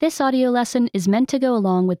This audio lesson is meant to go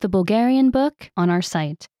along with the Bulgarian book on our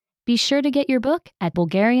site. Be sure to get your book at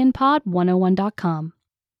bulgarianpod101.com.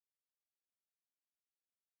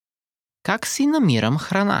 Как си намирам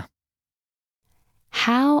храна?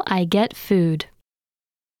 How I get food.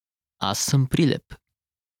 Аз съм прилеп.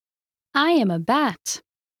 I am a bat.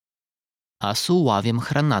 Аз улавям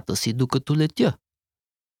храната си докато летя.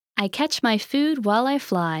 I catch my food while I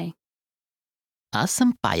fly. Аз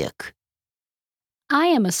съм паяк. I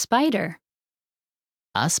am a spider.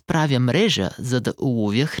 Аз правя мрежа, за да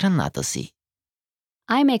уловя храната си.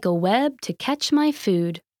 I make a web to catch my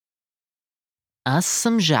food. Аз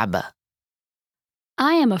съм жаба.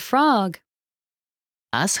 I am a frog.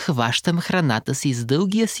 Аз хващам храната си с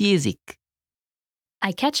дългия си език.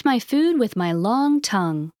 I catch my food with my long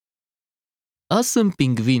tongue. Аз съм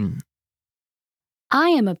пингвин.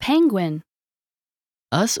 I am a penguin.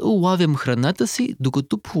 Аз улавям храната си,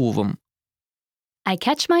 докато плувам. I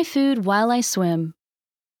catch my food while I swim.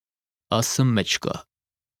 Аз съм мечка.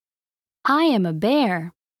 I am a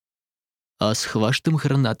bear. Аз хващам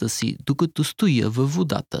храната си, докато стоя във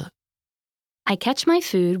водата. I catch my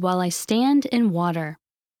food while I stand in water.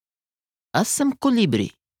 Аз съм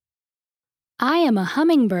колибри. I am a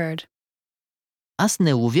hummingbird. Аз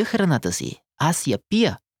не ловя храната си, аз я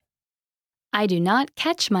пия. I do not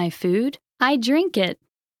catch my food, I drink it.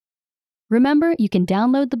 Remember, you can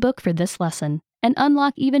download the book for this lesson and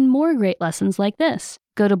unlock even more great lessons like this.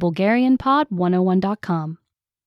 Go to bulgarianpod101.com.